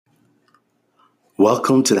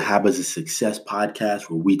Welcome to the Habits of Success podcast,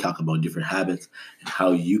 where we talk about different habits and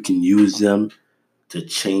how you can use them to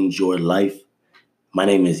change your life. My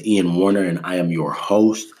name is Ian Warner, and I am your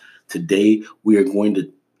host. Today, we are going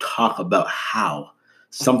to talk about how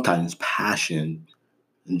sometimes passion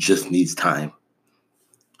just needs time.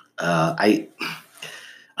 I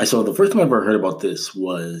saw the first time I ever heard about this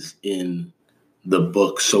was in the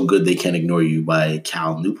book "So Good They Can't Ignore You" by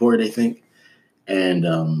Cal Newport, I think, and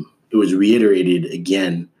it was reiterated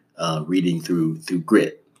again reading through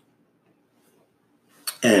Grit.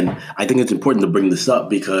 And I think it's important to bring this up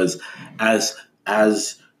because as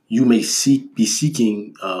you may be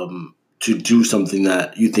seeking to do something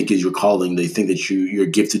that you think is your calling, they think that you're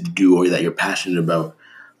gifted to do or that you're passionate about,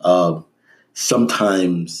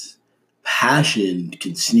 sometimes passion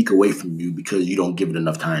can sneak away from you because you don't give it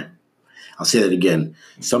enough time. I'll say that again.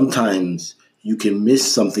 Sometimes you can miss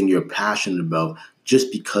something you're passionate about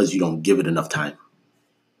just because you don't give it enough time.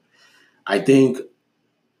 I think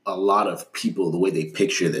a lot of people, the way they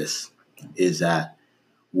picture this is that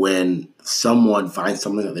when someone finds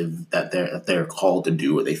something that they're called to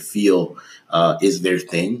do or they feel is their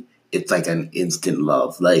thing, it's like an instant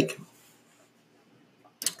love.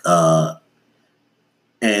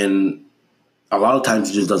 And a lot of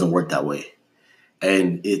times it just doesn't work that way.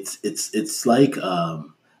 And it's like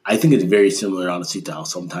I think it's very similar, honestly, to how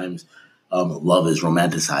sometimes love is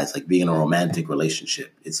romanticized, like being in a romantic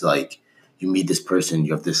relationship. It's like you meet this person,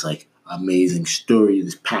 you have this like amazing story,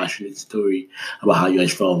 this passionate story about how you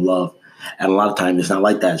guys fell in love. And a lot of times it's not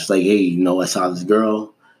like that. It's like, hey, I saw this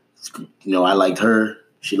girl, I liked her,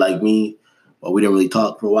 she liked me, but we didn't really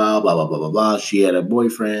talk for a while, blah, blah, blah, blah, blah. She had a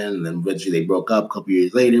boyfriend, and then eventually they broke up a couple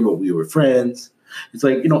years later, but we were friends. It's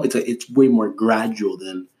like, it's way more gradual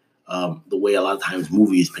than the way a lot of times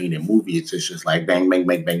movies paint a movie. It's just like bang, bang,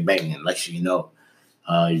 bang, bang, bang. And next thing you know,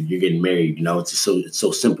 you're getting married. It's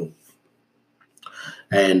so simple.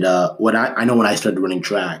 And when I started running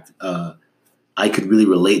track, I could really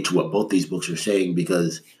relate to what both these books are saying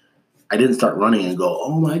because I didn't start running and go,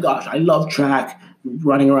 oh my gosh, I love track.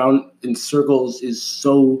 Running around in circles is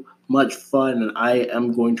so much fun, and I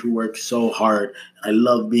am going to work so hard. I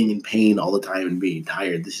love being in pain all the time and being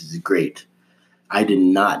tired. This is great. I did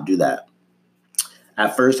not do that.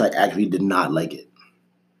 At first, I actually did not like it.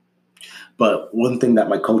 But one thing that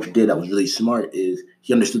my coach did that was really smart is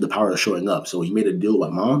he understood the power of showing up. So he made a deal with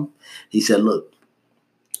my mom. He said, look,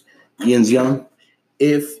 Ian's young.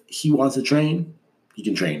 If he wants to train, he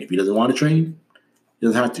can train. If he doesn't want to train, he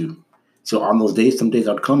doesn't have to. So on those days, some days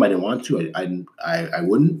I'd come, I didn't want to, I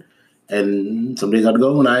wouldn't. And some days I'd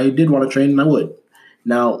go and I did want to train and I would.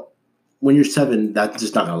 Now, when you're 7, that's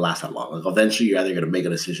just not going to last that long. Like eventually you're either going to make a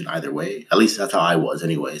decision either way. At least that's how I was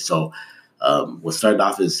anyway. So what started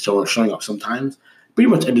off as showing up sometimes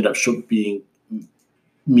pretty much ended up being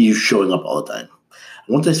me showing up all the time.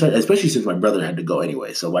 Once I started, especially since my brother had to go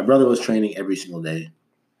anyway. So my brother was training every single day.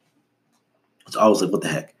 So I was like, what the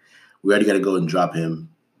heck? We already got to go and drop him.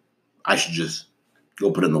 I should just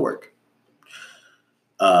go put in the work.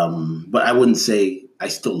 But I wouldn't say I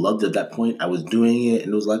still loved it at that point. I was doing it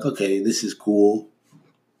and it was like, okay, this is cool.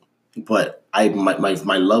 But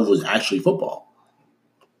my love was actually football.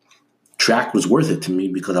 Track was worth it to me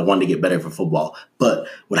because I wanted to get better for football. But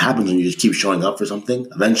what happens when you just keep showing up for something?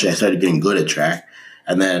 Eventually I started getting good at track.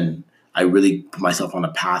 And then I really put myself on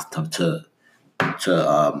a path to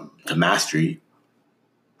mastery.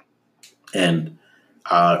 And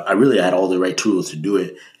I really had all the right tools to do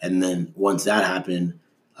it. And then once that happened,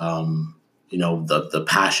 the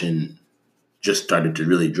passion just started to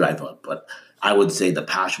really drive up. But I would say the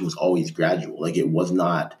passion was always gradual. Like there was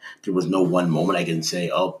no one moment I can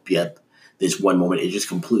say, oh, yep, this one moment, it just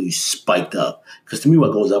completely spiked up. Because to me,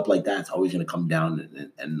 what goes up like that, it's always going to come down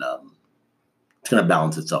and it's going to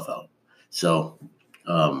balance itself out. So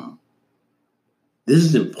this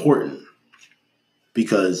is important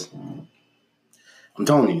because I'm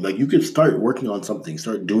telling you, like you could start working on something,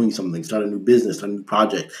 start doing something, start a new business, start a new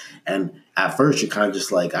project. And at first you're kind of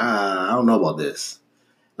just like, I don't know about this.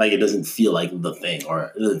 Like it doesn't feel like the thing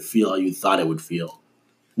or it doesn't feel how you thought it would feel.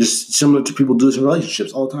 Just similar to people do this in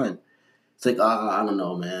relationships all the time. It's like, I don't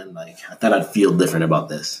know, man. Like I thought I'd feel different about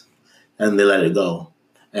this. And they let it go.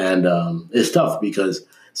 And it's tough because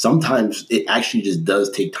sometimes it actually just does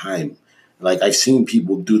take time. Like I've seen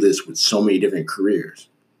people do this with so many different careers.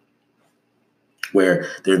 Where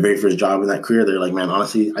their very first job in that career, they're like, man,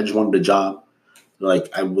 honestly, I just wanted a job. Like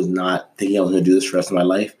I was not thinking I was going to do this for the rest of my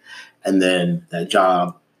life. And then that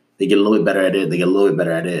job, They get a little bit better at it. They get a little bit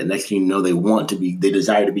better at it. And next thing you know, they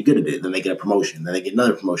desire to be good at it. Then they get a promotion. Then they get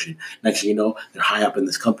another promotion. Next thing you know, they're high up in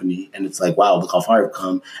this company. And it's like, wow, look how far I've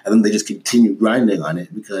come. And then they just continue grinding on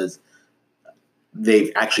it because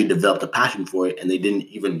they've actually developed a passion for it and they didn't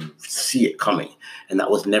even see it coming. And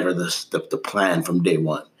that was never the plan from day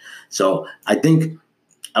one. So I think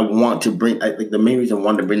I think the main reason I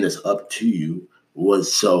wanted to bring this up to you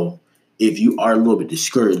was so if you are a little bit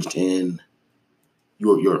discouraged in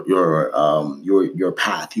your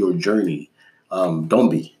path, your journey, don't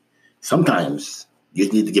be. Sometimes you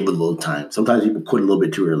just need to give it a little time. Sometimes people quit a little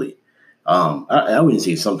bit too early. I wouldn't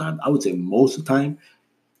say sometimes. I would say most of the time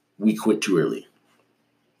we quit too early.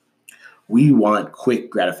 We want quick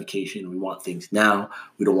gratification. We want things now.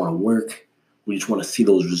 We don't want to work. We just want to see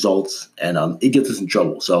those results, and it gets us in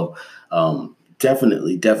trouble. So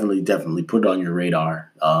definitely put it on your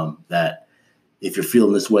radar that if you're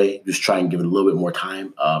feeling this way, just try and give it a little bit more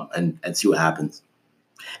time and see what happens.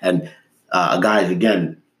 And guys,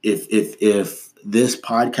 again, if this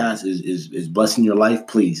podcast is blessing your life,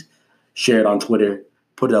 please share it on Twitter,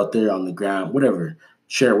 put it out there on the ground, whatever.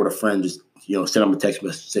 Share it with a friend. Just send them a text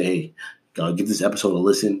message. Say, hey, give this episode a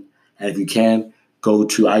listen. And if you can, go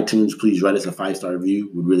to iTunes. Please write us a 5-star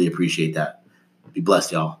review. We'd really appreciate that. Be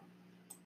blessed, y'all.